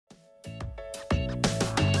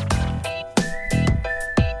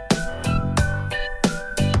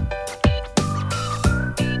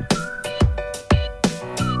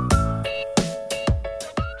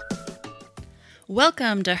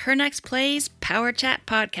Welcome to Her Next Play's Power Chat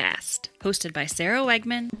podcast, hosted by Sarah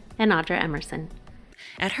Wegman and Audra Emerson.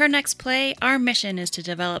 At Her Next Play, our mission is to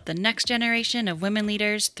develop the next generation of women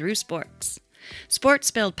leaders through sports.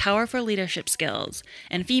 Sports build powerful leadership skills,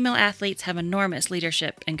 and female athletes have enormous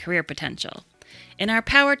leadership and career potential. In our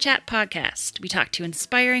Power Chat podcast, we talk to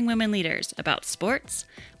inspiring women leaders about sports,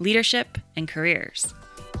 leadership, and careers.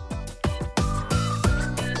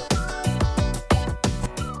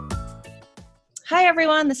 Hi,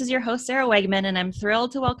 everyone. This is your host, Sarah Wegman, and I'm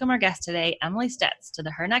thrilled to welcome our guest today, Emily Stetz, to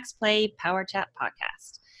the Her Next Play Power Chat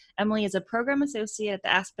podcast. Emily is a program associate at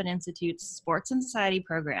the Aspen Institute's Sports and Society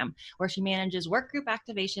program, where she manages work group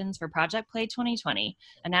activations for Project Play 2020,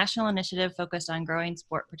 a national initiative focused on growing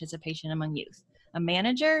sport participation among youth. A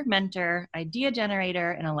manager, mentor, idea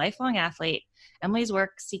generator, and a lifelong athlete, Emily's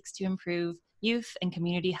work seeks to improve youth and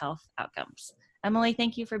community health outcomes. Emily,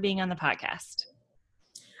 thank you for being on the podcast.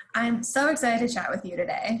 I'm so excited to chat with you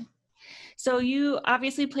today. So you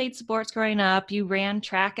obviously played sports growing up, you ran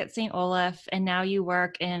track at St. Olaf, and now you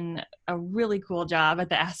work in a really cool job at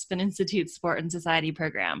the Aspen Institute Sport and Society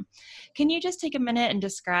program. Can you just take a minute and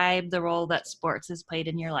describe the role that sports has played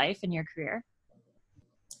in your life and your career?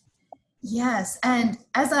 Yes, and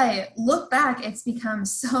as I look back, it's become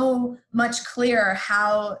so much clearer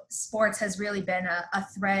how sports has really been a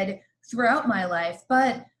thread throughout my life.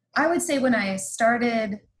 But I would say when I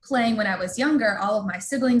started playing when I was younger, all of my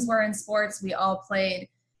siblings were in sports. We all played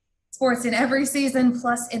sports in every season,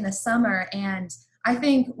 plus in the summer. And I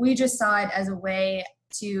think we just saw it as a way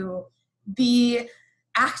to be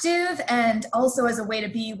active and also as a way to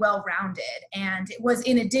be well-rounded. And it was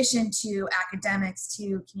in addition to academics,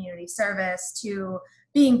 to community service, to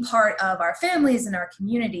being part of our families and our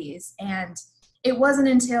communities. And it wasn't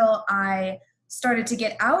until I started to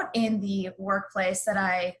get out in the workplace that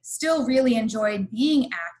I still really enjoyed being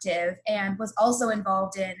active and was also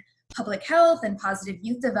involved in public health and positive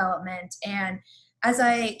youth development. And as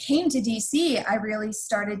I came to DC, I really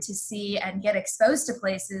started to see and get exposed to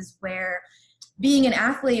places where being an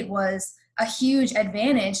athlete was a huge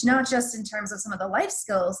advantage, not just in terms of some of the life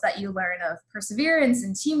skills that you learn of perseverance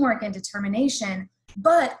and teamwork and determination,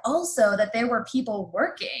 but also that there were people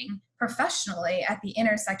working professionally at the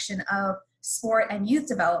intersection of sport and youth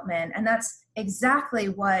development. And that's exactly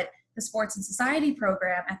what the Sports and Society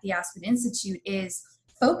program at the Aspen Institute is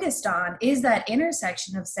focused on, is that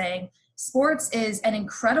intersection of saying sports is an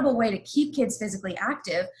incredible way to keep kids physically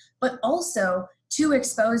active, but also to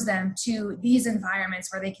expose them to these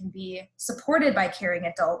environments where they can be supported by caring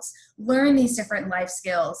adults, learn these different life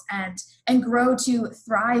skills, and grow to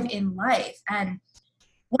thrive in life. And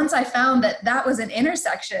once I found that that was an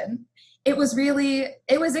intersection, it was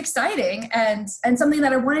exciting and something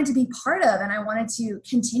that I wanted to be part of and I wanted to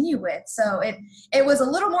continue with. So it was a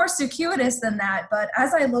little more circuitous than that, but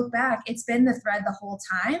as I look back, it's been the thread the whole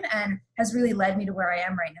time and has really led me to where I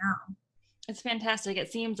am right now. It's fantastic.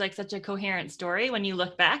 It seems like such a coherent story when you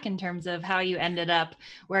look back in terms of how you ended up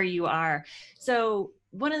where you are. So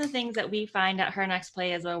one of the things that we find at Her Next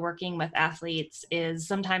Play as we're working with athletes is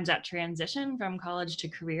sometimes that transition from college to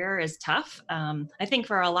career is tough. I think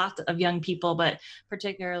for a lot of young people, but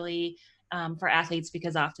particularly for athletes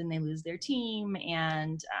because often they lose their team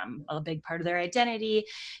and a big part of their identity.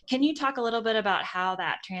 Can you talk a little bit about how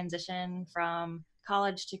that transition from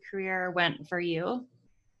college to career went for you?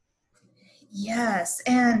 Yes,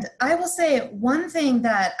 and I will say one thing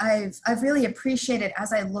that I've really appreciated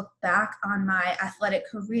as I look back on my athletic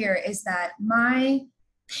career is that my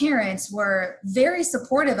parents were very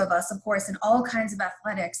supportive of us, of course, in all kinds of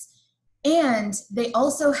athletics, and they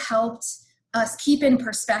also helped us keep in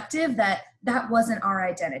perspective that that wasn't our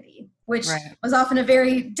identity, which was often a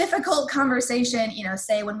very difficult conversation,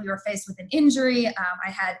 say when we were faced with an injury.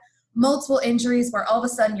 I had multiple injuries where all of a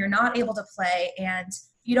sudden you're not able to play and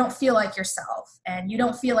you don't feel like yourself and you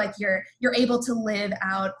don't feel like you're able to live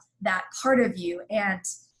out that part of you. And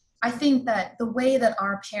I think that the way that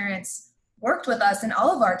our parents worked with us and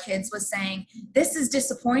all of our kids was saying, this is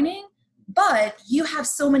disappointing, but you have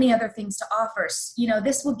so many other things to offer.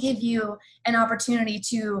 This will give you an opportunity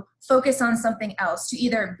to focus on something else, to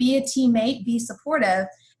either be a teammate, be supportive,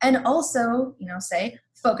 and also,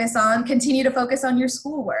 continue to focus on your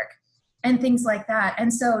schoolwork and things like that.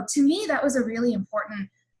 And so to me, that was a really important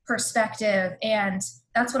perspective. And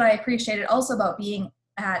that's what I appreciated also about being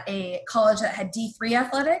at a college that had D3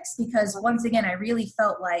 athletics, because once again, I really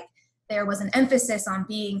felt like there was an emphasis on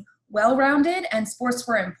being well-rounded and sports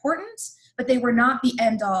were important, but they were not the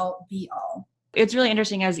end all be all. It's really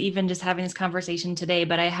interesting as even just having this conversation today,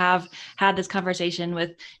 but I have had this conversation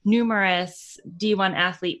with numerous D1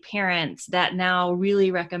 athlete parents that now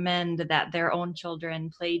really recommend that their own children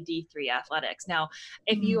play D3 athletics. Now,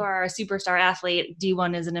 if you are a superstar athlete,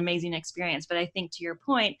 D1 is an amazing experience, but I think to your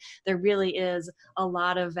point, there really is a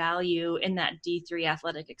lot of value in that D3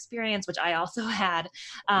 athletic experience, which I also had,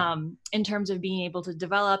 in terms of being able to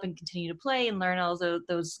develop and continue to play and learn all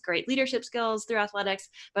those great leadership skills through athletics,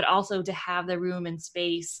 but also to have the room and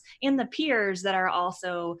space and the peers that are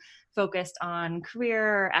also focused on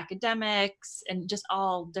career, academics, and just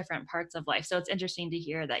all different parts of life. So it's interesting to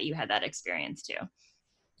hear that you had that experience too.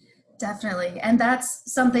 Definitely. And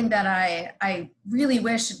that's something that I really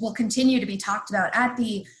wish will continue to be talked about at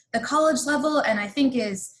the college level, and I think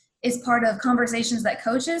is part of conversations that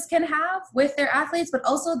coaches can have with their athletes, but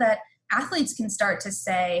also that athletes can start to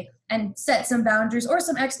say and set some boundaries or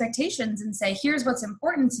some expectations and say, here's what's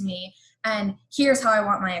important to me, and here's how I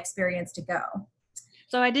want my experience to go.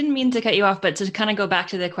 So I didn't mean to cut you off, but to kind of go back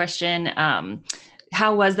to the question,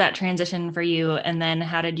 how was that transition for you? And then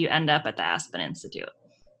how did you end up at the Aspen Institute?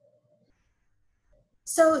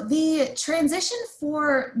 So the transition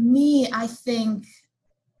for me, I think,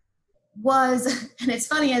 was, and it's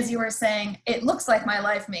funny as you were saying, it looks like my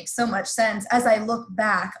life makes so much sense as I look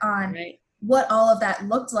back on what all of that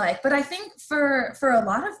looked like. But I think for a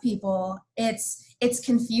lot of people, it's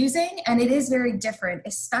confusing and it is very different,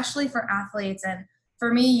 especially for athletes. And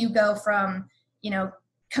for me, you go from,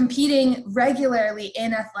 competing regularly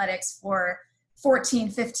in athletics for 14,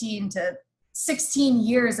 15 to 16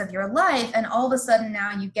 years of your life. And all of a sudden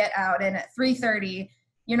now you get out and at 3:30,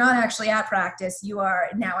 you're not actually at practice. You are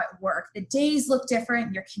now at work. The days look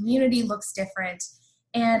different. Your community looks different.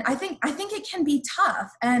 And I think it can be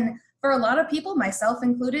tough. And for a lot of people, myself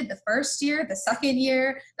included, the first year, the second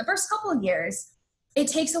year, the first couple of years, it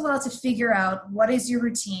takes a while to figure out what is your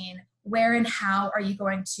routine, where and how are you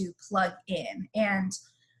going to plug in. And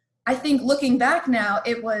I think looking back now,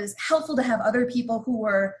 it was helpful to have other people who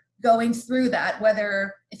were going through that,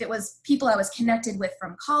 whether if it was people I was connected with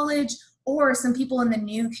from college or some people in the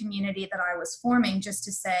new community that I was forming, just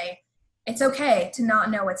to say, it's okay to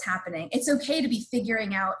not know what's happening. It's okay to be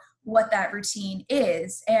figuring out what that routine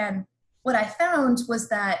is. And what I found was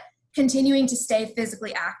that continuing to stay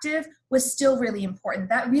physically active was still really important.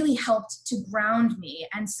 That really helped to ground me.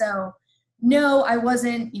 And so, no, I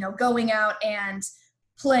wasn't, going out and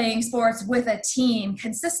playing sports with a team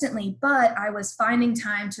consistently, but I was finding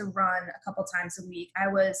time to run a couple times a week. I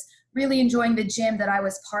was really enjoying the gym that I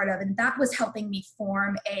was part of, and that was helping me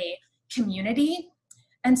form a community.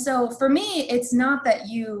 And so for me, it's not that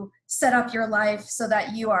you set up your life so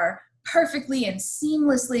that you are perfectly and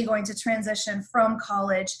seamlessly going to transition from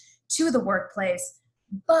college to the workplace,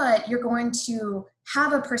 but you're going to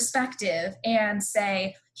have a perspective and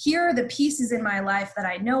say, here are the pieces in my life that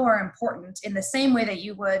I know are important, in the same way that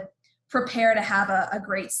you would prepare to have a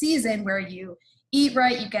great season where you eat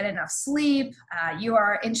right, you get enough sleep, you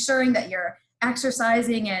are ensuring that you're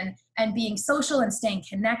exercising and being social and staying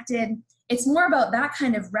connected. It's more about that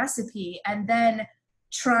kind of recipe, and then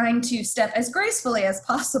trying to step as gracefully as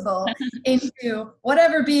possible into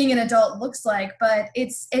whatever being an adult looks like. But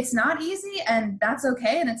it's not easy, and that's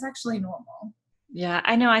okay, and it's actually normal. Yeah,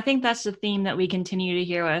 I know. I think that's the theme that we continue to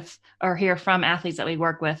hear from athletes that we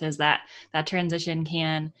work with, is that transition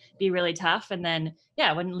can be really tough. And then,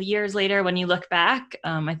 when years later, when you look back,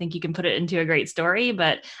 I think you can put it into a great story.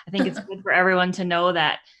 But I think it's good for everyone to know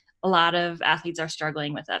that a lot of athletes are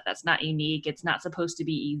struggling with that. That's not unique. It's not supposed to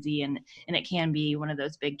be easy. And it can be one of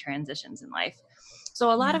those big transitions in life.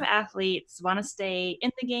 So a lot of athletes want to stay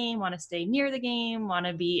in the game, want to stay near the game, want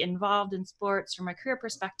to be involved in sports from a career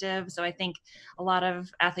perspective. So I think a lot of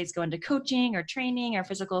athletes go into coaching or training or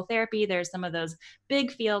physical therapy. There's some of those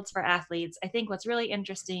big fields for athletes. I think what's really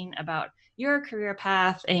interesting about your career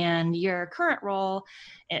path and your current role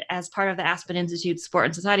as part of the Aspen Institute Sport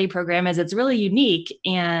and Society program is it's really unique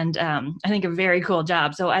and I think a very cool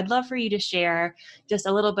job. So I'd love for you to share just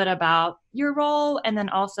a little bit about your role, and then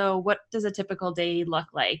also what does a typical day look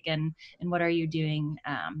like, and what are you doing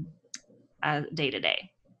day to day?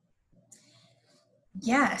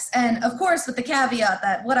 Yes, and of course with the caveat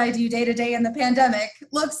that what I do day to day in the pandemic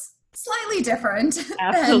looks slightly different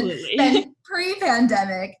than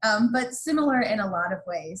pre-pandemic, but similar in a lot of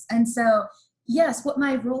ways. And so, yes, what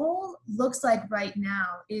my role looks like right now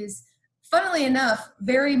is, funnily enough,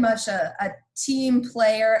 very much a team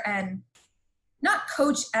player, and not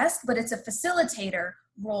coach-esque, but it's a facilitator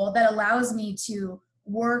role that allows me to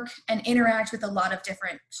work and interact with a lot of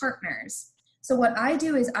different partners. So what I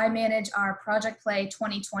do is I manage our Project Play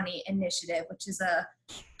 2020 initiative, which is a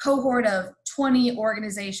cohort of 20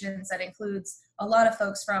 organizations that includes a lot of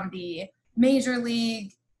folks from the major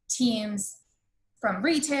league teams, from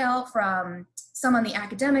retail, from some on the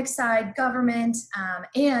academic side, government,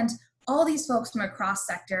 and all these folks from across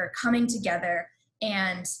sector coming together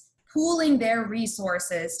and pooling their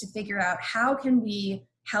resources to figure out how can we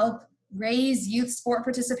help raise youth sport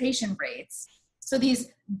participation rates. So these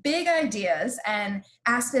big ideas, and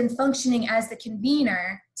Aspen functioning as the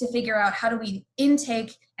convener to figure out how do we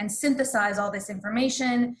intake and synthesize all this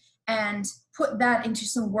information and put that into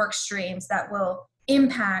some work streams that will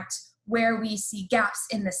impact where we see gaps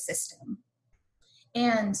in the system.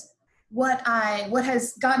 And what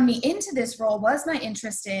has gotten me into this role was my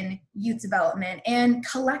interest in youth development and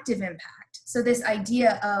collective impact. So this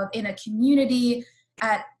idea of in a community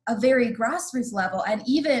at a very grassroots level, and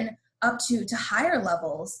even up to higher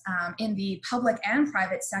levels in the public and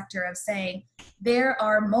private sector, of saying there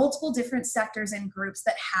are multiple different sectors and groups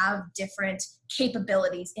that have different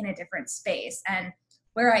capabilities in a different space. And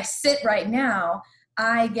where I sit right now,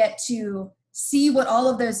 I get to see what all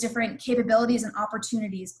of those different capabilities and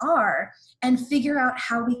opportunities are and figure out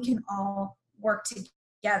how we can all work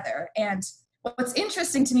together. And what's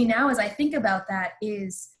interesting to me now as I think about that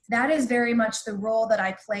is very much the role that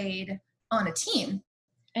I played on a team.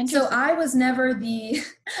 So I was never the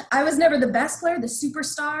best player, the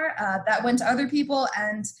superstar. That went to other people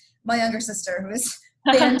and my younger sister, who is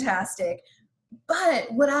fantastic.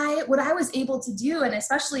 But what I was able to do, and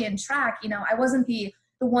especially in track, I wasn't the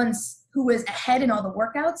ones who was ahead in all the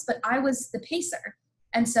workouts, but I was the pacer.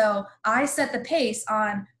 And so I set the pace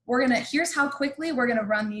on, here's how quickly we're gonna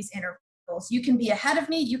run these intervals. You can be ahead of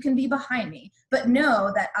me, you can be behind me, but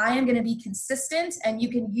know that I am gonna be consistent and you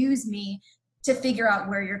can use me to figure out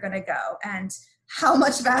where you're gonna go and how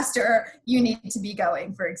much faster you need to be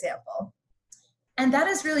going, for example. And that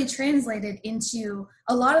has really translated into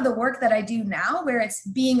a lot of the work that I do now, where it's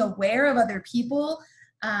being aware of other people,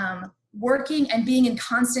 working and being in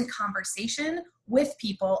constant conversation with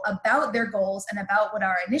people about their goals and about what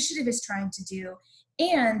our initiative is trying to do,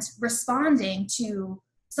 and responding to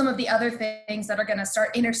some of the other things that are going to start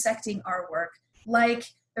intersecting our work, like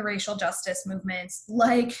the racial justice movements,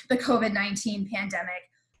 like the COVID-19 pandemic,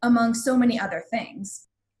 among so many other things.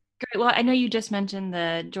 Great. Well, I know you just mentioned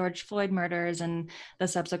the George Floyd murders and the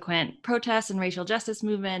subsequent protests and racial justice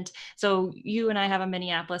movement. So you and I have a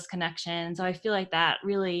Minneapolis connection. So I feel like that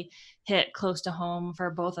really hit close to home for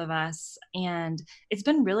both of us. And it's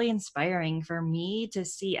been really inspiring for me to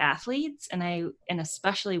see athletes, and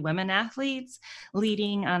especially women athletes,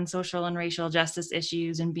 leading on social and racial justice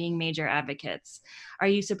issues and being major advocates. Are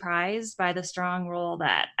you surprised by the strong role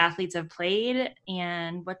that athletes have played?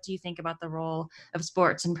 And what do you think about the role of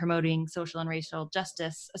sports in promoting social and racial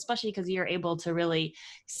justice, especially because you're able to really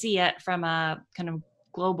see it from a kind of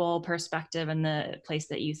global perspective in the place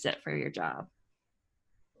that you sit for your job?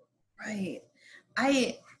 Right.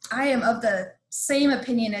 I am of the same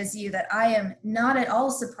opinion as you, that I am not at all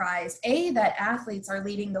surprised, that athletes are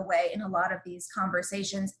leading the way in a lot of these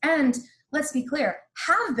conversations, and let's be clear,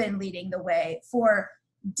 have been leading the way for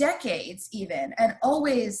decades even, and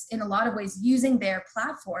always in a lot of ways using their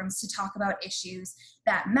platforms to talk about issues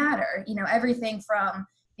that matter. Everything from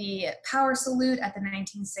the power salute at the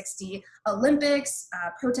 1960 Olympics,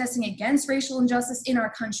 protesting against racial injustice in our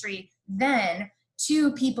country then,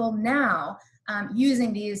 to people now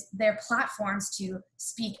using their platforms to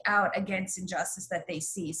speak out against injustice that they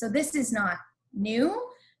see. So this is not new,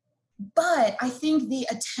 but I think the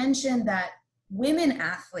attention that women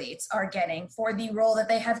athletes are getting for the role that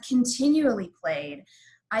they have continually played,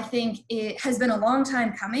 I think it has been a long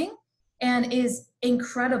time coming, and is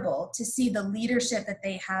incredible to see the leadership that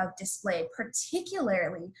they have displayed,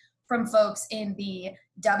 particularly from folks in the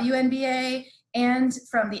WNBA and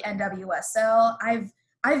from the NWSL.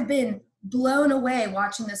 I've been blown away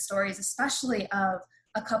watching the stories, especially of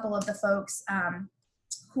a couple of the folks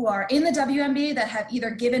who are in the WNBA that have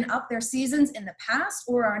either given up their seasons in the past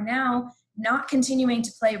or are now not continuing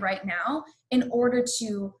to play right now in order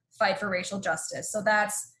to fight for racial justice. So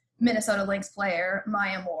that's Minnesota Lynx player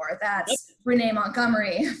Maya Moore. That's Renee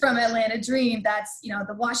Montgomery from Atlanta Dream. That's,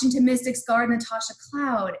 the Washington Mystics guard Natasha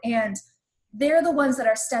Cloud. And they're the ones that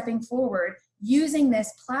are stepping forward using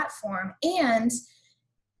this platform, and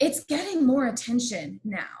it's getting more attention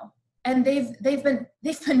now. And they've been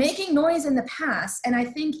making noise in the past. And I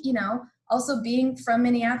think, also being from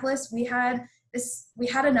Minneapolis, we had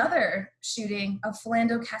another shooting of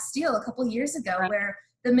Philando Castile a couple years ago, right, where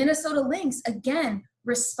the Minnesota Lynx again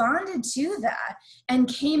responded to that and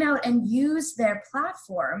came out and used their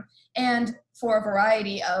platform. And for a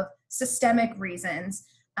variety of systemic reasons.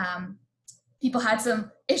 People had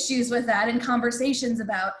some issues with that and conversations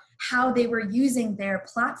about how they were using their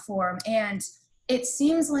platform. And it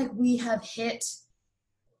seems like we have hit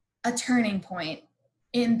a turning point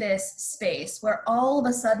in this space where all of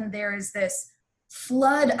a sudden there is this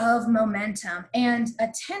flood of momentum and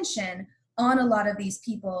attention on a lot of these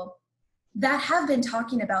people that have been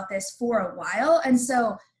talking about this for a while. And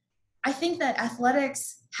so I think that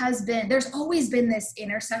athletics there's always been this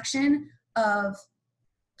intersection of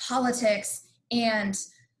politics and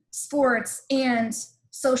sports and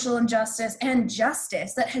social injustice and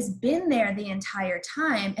justice that has been there the entire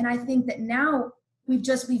time. And I think that now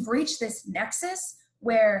we've reached this nexus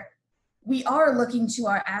where we are looking to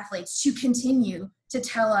our athletes to continue to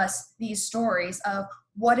tell us these stories of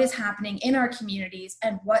what is happening in our communities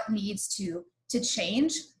and what needs to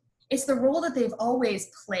change. It's the role that they've always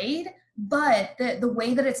played, but the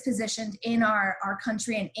way that it's positioned in our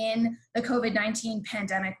country and in the COVID-19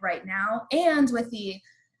 pandemic right now, and with the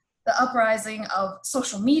uprising of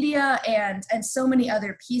social media and so many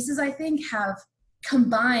other pieces, I think have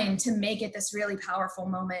combined to make it this really powerful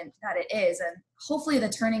moment that it is, and hopefully the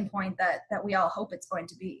turning point that we all hope it's going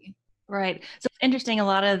to be. Right. So it's interesting. A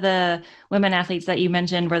lot of the women athletes that you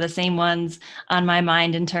mentioned were the same ones on my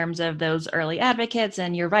mind in terms of those early advocates.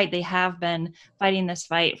 And you're right, they have been fighting this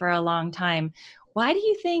fight for a long time. Why do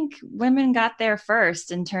you think women got there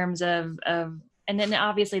first in terms of and then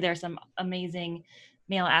obviously there's some amazing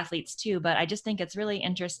male athletes too, but I just think it's really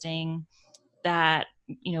interesting that,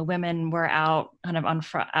 you know, women were out kind of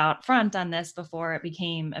out front on this before it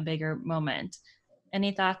became a bigger moment.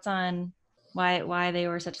 Any thoughts on why they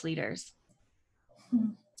were such leaders?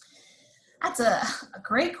 That's a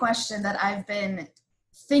great question that I've been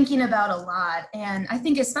thinking about a lot. And I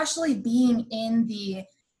think especially being in the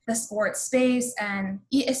sports space and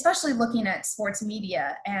especially looking at sports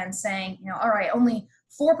media and saying, you know, all right, only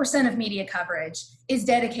 4% of media coverage is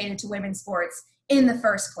dedicated to women's sports in the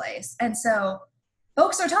first place. And so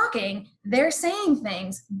folks are talking, they're saying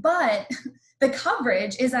things, but the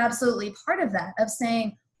coverage is absolutely part of that, of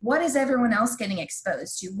saying, what is everyone else getting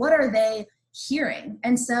exposed to? What are they hearing?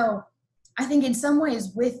 And so I think in some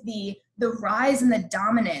ways with the rise and the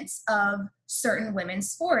dominance of certain women's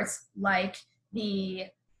sports, like the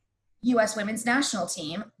U.S. women's national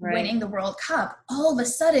team winning the World Cup, all of a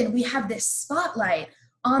sudden we have this spotlight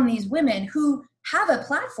on these women who have a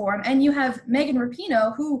platform. And you have Megan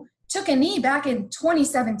Rapinoe, who took a knee back in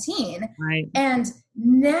 2017. Right. And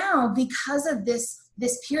now because of this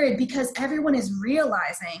period, because everyone is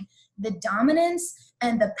realizing the dominance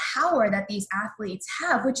and the power that these athletes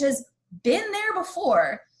have, which has been there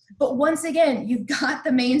before. But once again, you've got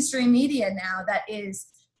the mainstream media now that is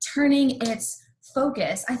turning its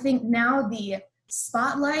focus. I think now the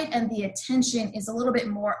spotlight and the attention is a little bit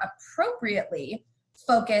more appropriately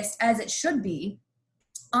focused, as it should be,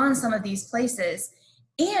 on some of these places.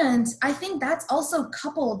 And I think that's also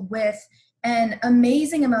coupled with an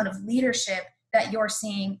amazing amount of leadership that you're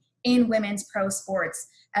seeing in women's pro sports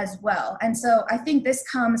as well. And so I think this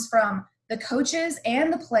comes from the coaches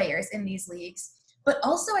and the players in these leagues, but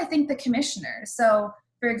also I think the commissioners. So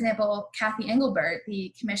for example, Kathy Engelbert,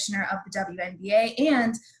 the commissioner of the WNBA,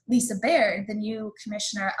 and Lisa Baird, the new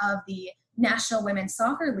commissioner of the National Women's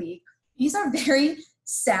Soccer League. These are very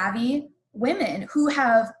savvy women who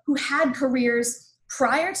had careers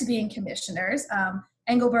prior to being commissioners.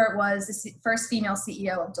 Engelbert was the first female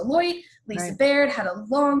CEO of Deloitte. Lisa Baird had a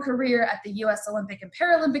long career at the U.S. Olympic and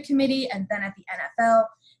Paralympic Committee and then at the NFL.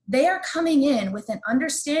 They are coming in with an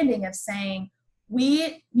understanding of saying,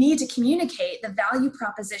 we need to communicate the value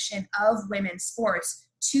proposition of women's sports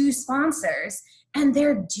to sponsors. And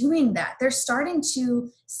they're doing that. They're starting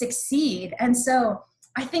to succeed. And so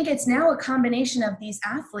I think it's now a combination of these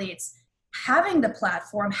athletes having the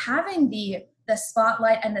platform, having the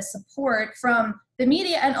spotlight and the support from the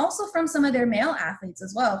media and also from some of their male athletes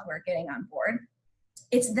as well who are getting on board.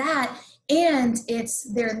 It's that, and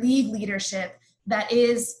it's their league leadership that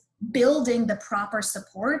is building the proper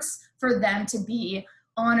supports for them to be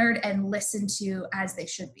honored and listened to as they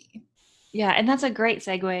should be. Yeah, and that's a great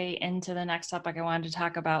segue into the next topic I wanted to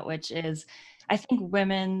talk about, which is I think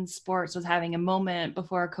women's sports was having a moment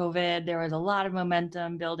before COVID. There was a lot of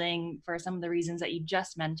momentum building for some of the reasons that you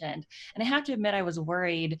just mentioned. And I have to admit, I was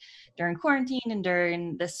worried during quarantine and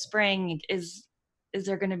during the spring, is is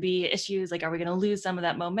there going to be issues? Like, are we going to lose some of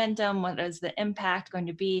that momentum? What is the impact going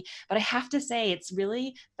to be? But I have to say, it's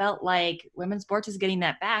really felt like women's sports is getting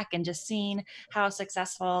that back, and just seeing how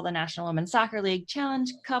successful the National Women's Soccer League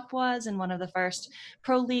Challenge Cup was, and one of the first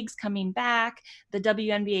pro leagues coming back. The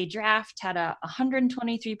WNBA draft had a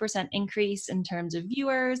 123% increase in terms of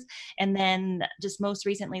viewers. And then just most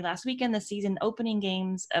recently last weekend, the season opening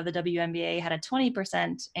games of the WNBA had a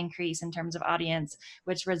 20% increase in terms of audience,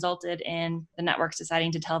 which resulted in the networks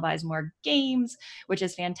deciding to televise more games, which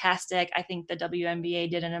is fantastic. I think the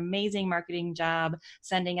WNBA did an amazing marketing job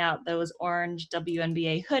sending out those orange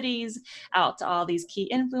WNBA hoodies out to all these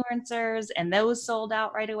key influencers, and those sold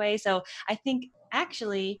out right away. So I think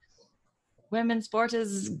actually women's sports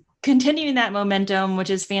is continuing that momentum, which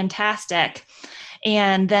is fantastic.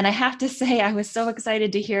 And then I have to say, I was so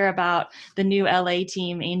excited to hear about the new LA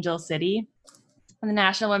team, Angel City, and the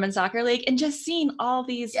National Women's Soccer League, and just seeing all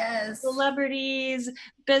these celebrities,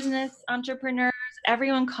 business entrepreneurs,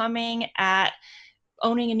 everyone coming at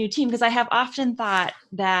owning a new team. Because I have often thought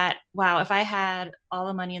that, wow, if I had all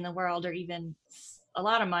the money in the world, or even a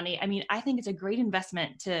lot of money, I mean, I think it's a great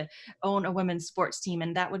investment to own a women's sports team,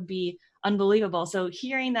 and that would be unbelievable. So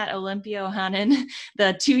hearing that Olympia Ohanen,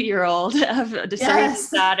 the 2-year-old of Serena's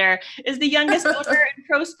daughter, is the youngest owner in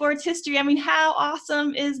pro sports history. I mean, how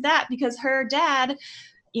awesome is that? Because her dad,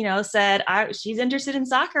 you know, said, she's interested in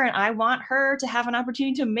soccer, and I want her to have an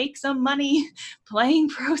opportunity to make some money playing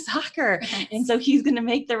pro soccer. Yes. And so he's going to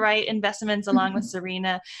make the right investments along with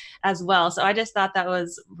Serena as well. So I just thought that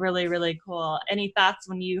was really, really cool. Any thoughts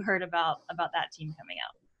when you heard about that team coming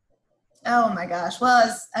out? Oh my gosh.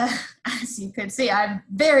 Well, as you could see, I'm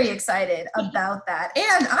very excited about that.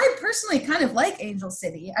 And I personally kind of like Angel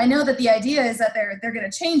City. I know that the idea is that they're going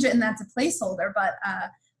to change it and that's a placeholder, but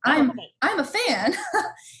I'm a fan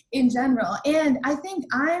in general. And I think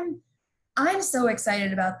I'm so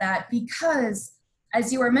excited about that because,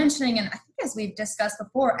 as you were mentioning, and I think as we've discussed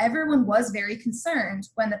before, everyone was very concerned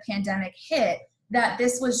when the pandemic hit that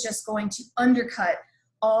this was just going to undercut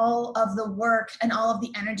all of the work and all of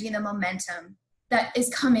the energy and the momentum that is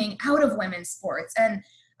coming out of women's sports. And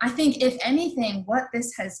I think, if anything, what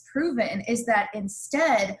this has proven is that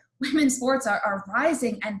instead women's sports are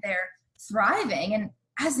rising and they're thriving. And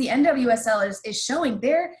as the NWSL is showing,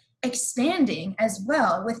 they're expanding as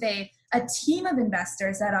well with a team of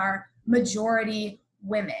investors that are majority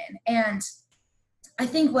women. And I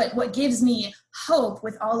think what gives me hope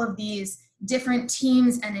with all of these different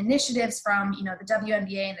teams and initiatives, from, you know, the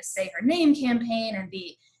WNBA and the Say Her Name campaign and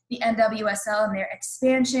the NWSL and their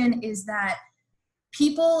expansion, is that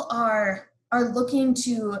people are looking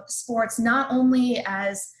to sports not only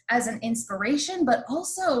as an inspiration, but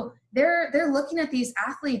also they're looking at these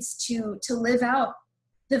athletes to live out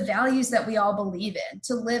the values that we all believe in,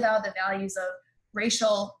 to live out the values of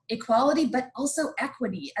racial equality, but also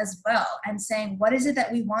equity as well, and saying, what is it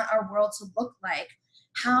that we want our world to look like?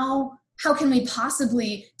 How can we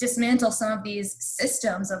possibly dismantle some of these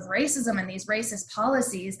systems of racism and these racist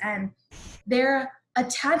policies? And they're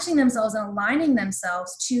attaching themselves and aligning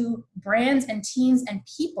themselves to brands and teams and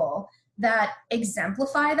people that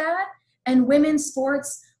exemplify that. And women's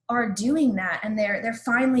sports are doing that, and they're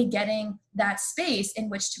finally getting that space in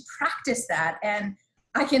which to practice that. And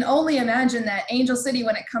I can only imagine that Angel City,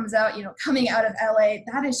 when it comes out, you know, coming out of LA,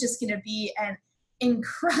 that is just going to be an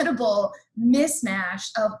incredible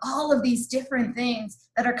mismatch of all of these different things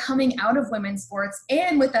that are coming out of women's sports.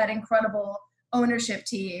 And with that incredible ownership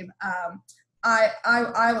team,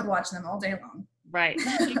 I would watch them all day long. Right.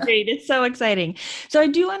 Great. It's so exciting. So I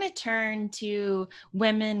do want to turn to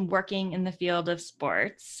women working in the field of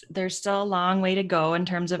sports. There's still a long way to go in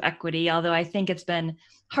terms of equity, although I think it's been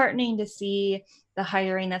heartening to see the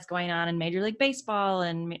hiring that's going on in Major League Baseball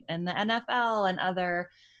and the NFL and other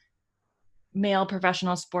male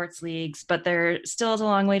professional sports leagues, but there still is a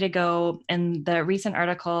long way to go. And the recent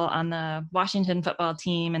article on the Washington football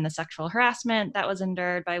team and the sexual harassment that was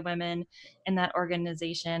endured by women in that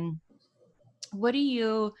organization, what do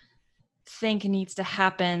you think needs to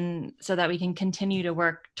happen so that we can continue to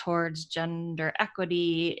work towards gender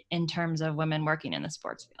equity in terms of women working in the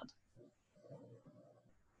sports field?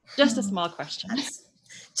 Just a small question.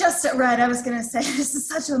 Just right. I was going to say, this is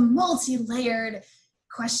such a multi-layered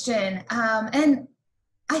question. And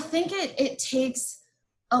I think it takes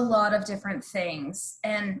a lot of different things,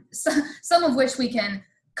 and some of which we can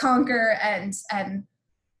conquer and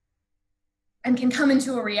can come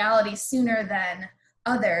into a reality sooner than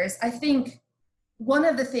others. I think one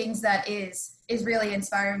of the things that is really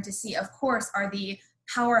inspiring to see, of course, are the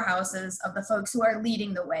powerhouses of the folks who are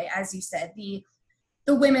leading the way. As you said, the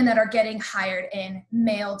the women that are getting hired in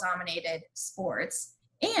male-dominated sports.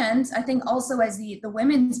 And I think also as the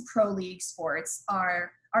women's pro league sports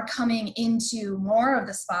are coming into more of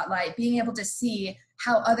the spotlight, being able to see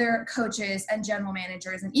how other coaches and general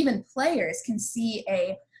managers and even players can see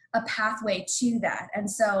a pathway to that. And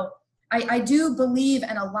so I do believe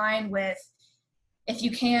and align with, if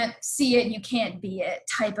you can't see it, you can't be it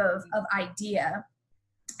type of idea.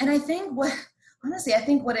 And I think what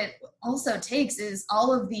it also takes is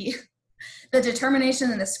all of the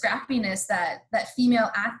determination and the scrappiness that female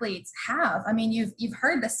athletes have. I mean, you've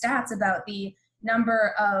heard the stats about the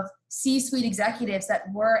number of C-suite executives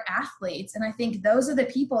that were athletes. And I think those are the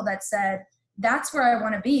people that said, that's where I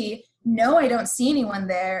want to be. No, I don't see anyone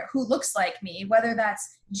there who looks like me, whether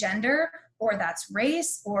that's gender or that's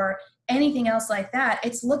race or anything else like that.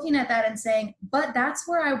 It's looking at that and saying, but that's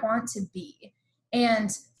where I want to be.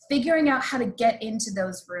 And figuring out how to get into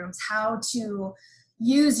those rooms, how to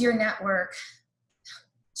use your network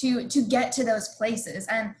to get to those places.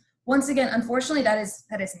 And once again, unfortunately, that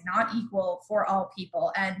is not equal for all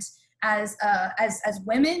people. And as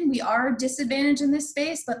women, we are disadvantaged in this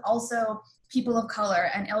space, but also people of color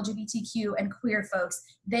and LGBTQ and queer folks,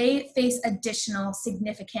 they face additional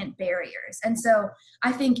significant barriers. And so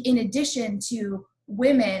I think in addition to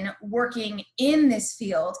women working in this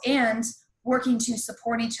field and working to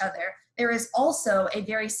support each other, there is also a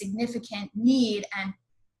very significant need and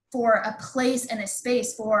for a place and a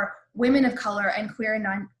space for women of color and queer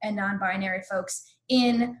and non-binary folks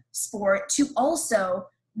in sport to also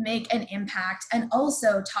make an impact and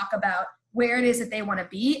also talk about where it is that they want to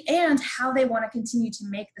be and how they want to continue to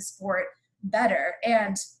make the sport better.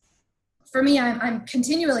 And for me, I'm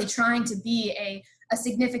continually trying to be a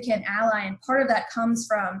significant ally, and part of that comes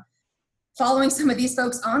from following some of these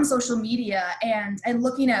folks on social media and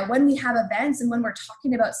looking at when we have events and when we're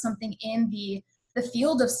talking about something in the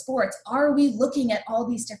field of sports. Are we looking at all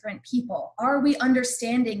these different people? Are we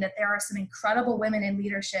understanding that there are some incredible women in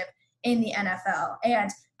leadership in the NFL and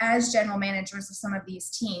as general managers of some of these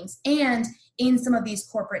teams and in some of these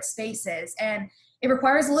corporate spaces? And it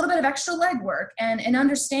requires a little bit of extra legwork and an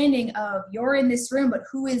understanding of, you're in this room, but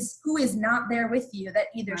who is not there with you that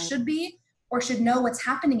either should be or should know what's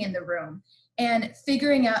happening in the room, and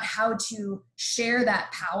figuring out how to share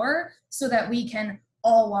that power so that we can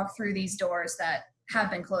all walk through these doors that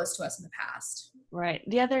have been closed to us in the past. Right.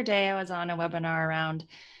 The other day I was on a webinar around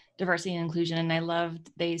diversity and inclusion, and I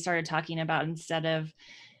loved, they started talking about, instead of,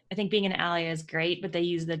 I think being an ally is great, but they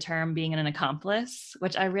use the term being an accomplice,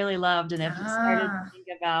 which I really loved. And if you started to think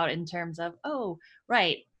about in terms of, oh,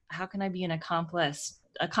 right, how can I be an accomplice,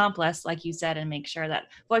 like you said, and make sure that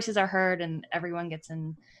voices are heard and everyone gets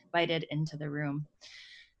invited into the room.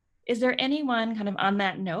 Is there anyone kind of on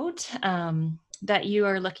that note that you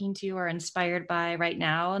are looking to or inspired by right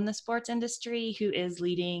now in the sports industry who is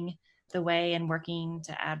leading the way and working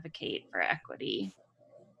to advocate for equity?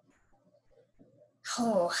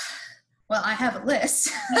 Oh, well, I have a list.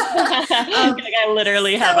 I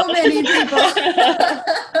literally have so many people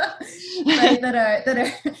right,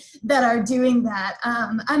 that are doing that.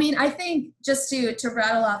 I mean, I think just to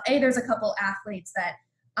rattle off, there's a couple athletes that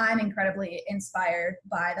I'm incredibly inspired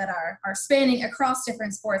by that are spanning across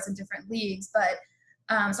different sports and different leagues. But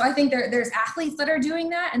so I think there's athletes that are doing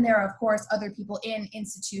that, and there are, of course, other people in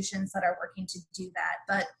institutions that are working to do that.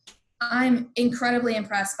 But I'm incredibly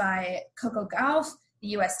impressed by Coco Gauff, the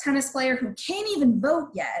U.S. tennis player who can't even vote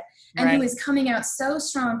yet, and who is coming out so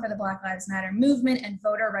strong for the Black Lives Matter movement and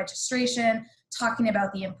voter registration, talking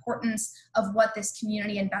about the importance of what this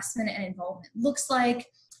community investment and involvement looks like.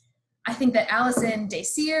 I think that Alison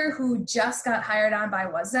Dacier, who just got hired on by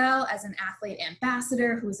Oiselle as an athlete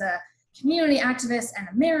ambassador, who's a community activist and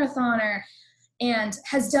a marathoner, and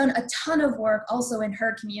has done a ton of work also in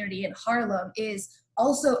her community in Harlem, is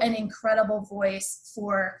also an incredible voice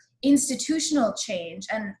for institutional change.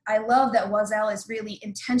 And I love that Oiselle is really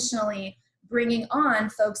intentionally bringing on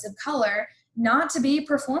folks of color, not to be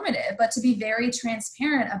performative, but to be very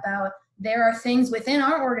transparent about, there are things within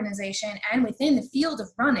our organization and within the field of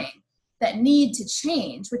running that need to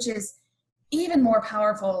change, which is even more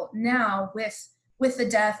powerful now with the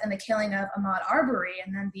death and the killing of Ahmaud Arbery,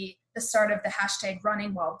 and then the start of the hashtag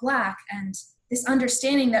Running While Black, and this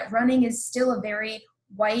understanding that running is still a very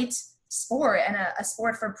white sport and a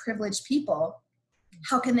sport for privileged people.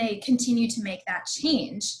 How can they continue to make that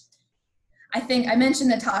change? I think I mentioned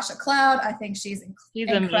Natasha Cloud. I think she's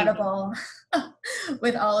incredible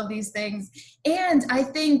with all of these things. And I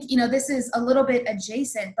think, this is a little bit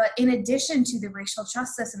adjacent, but in addition to the racial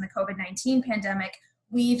justice and the COVID-19 pandemic,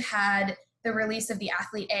 we've had the release of the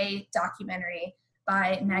Athlete A documentary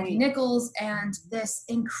by Maggie Nichols and this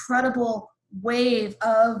incredible wave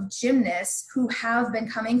of gymnasts who have been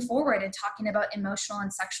coming forward and talking about emotional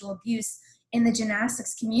and sexual abuse in the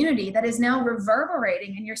gymnastics community that is now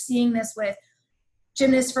reverberating. And you're seeing this with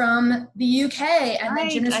gymnasts from the UK and then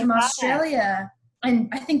gymnasts from Australia. And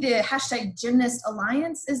I think the hashtag Gymnast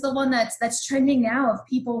Alliance is the one that's trending now, of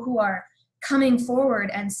people who are coming forward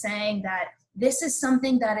and saying that this is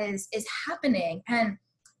something that is happening. And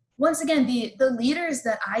once again, the leaders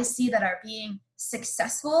that I see that are being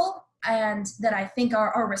successful and that I think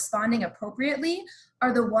are responding appropriately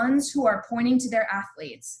are the ones who are pointing to their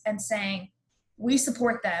athletes and saying, we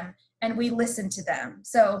support them and we listen to them.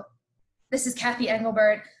 So this is Cathy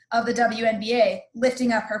Engelbert of the WNBA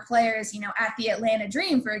lifting up her players, at the Atlanta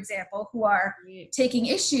Dream, for example, who are taking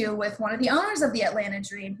issue with one of the owners of the Atlanta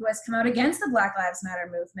Dream who has come out against the Black Lives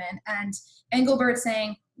Matter movement. And Engelbert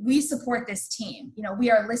saying, we support this team. We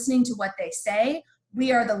are listening to what they say.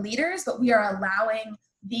 We are the leaders, but we are allowing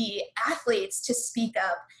the athletes to speak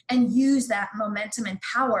up and use that momentum and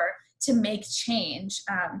power to make change.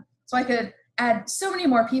 So I could add so many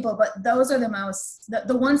more people, but those are the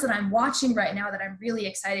ones that I'm watching right now that I'm really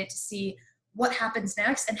excited to see what happens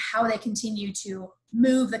next and how they continue to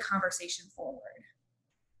move the conversation forward.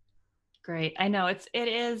 Great. I know it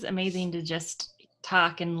is amazing to just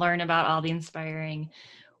talk and learn about all the inspiring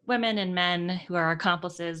women and men who are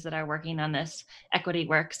accomplices that are working on this equity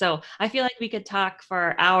work. So I feel like we could talk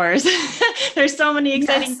for hours. There's so many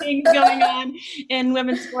exciting things going on in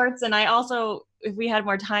women's sports. And I also, if we had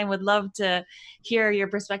more time, would love to hear your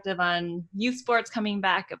perspective on youth sports coming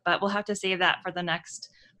back, but we'll have to save that for the next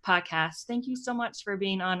podcast. Thank you so much for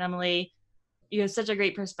being on, Emily. You have such a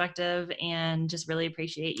great perspective and just really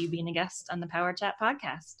appreciate you being a guest on the Power Chat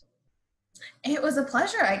podcast. It was a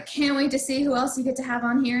pleasure. I can't wait to see who else you get to have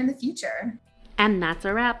on here in the future. And that's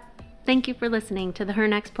a wrap. Thank you for listening to the Her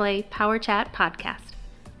Next Play Power Chat podcast.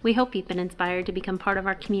 We hope you've been inspired to become part of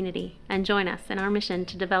our community and join us in our mission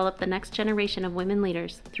to develop the next generation of women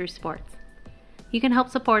leaders through sports. You can help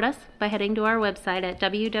support us by heading to our website at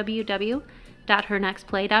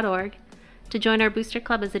www.hernextplay.org to join our booster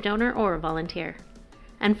club as a donor or a volunteer.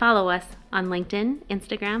 And follow us on LinkedIn,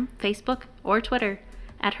 Instagram, Facebook, or Twitter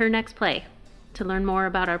at Her Next Play to learn more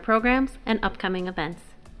about our programs and upcoming events.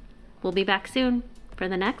 We'll be back soon for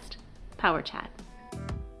the next Power Chat.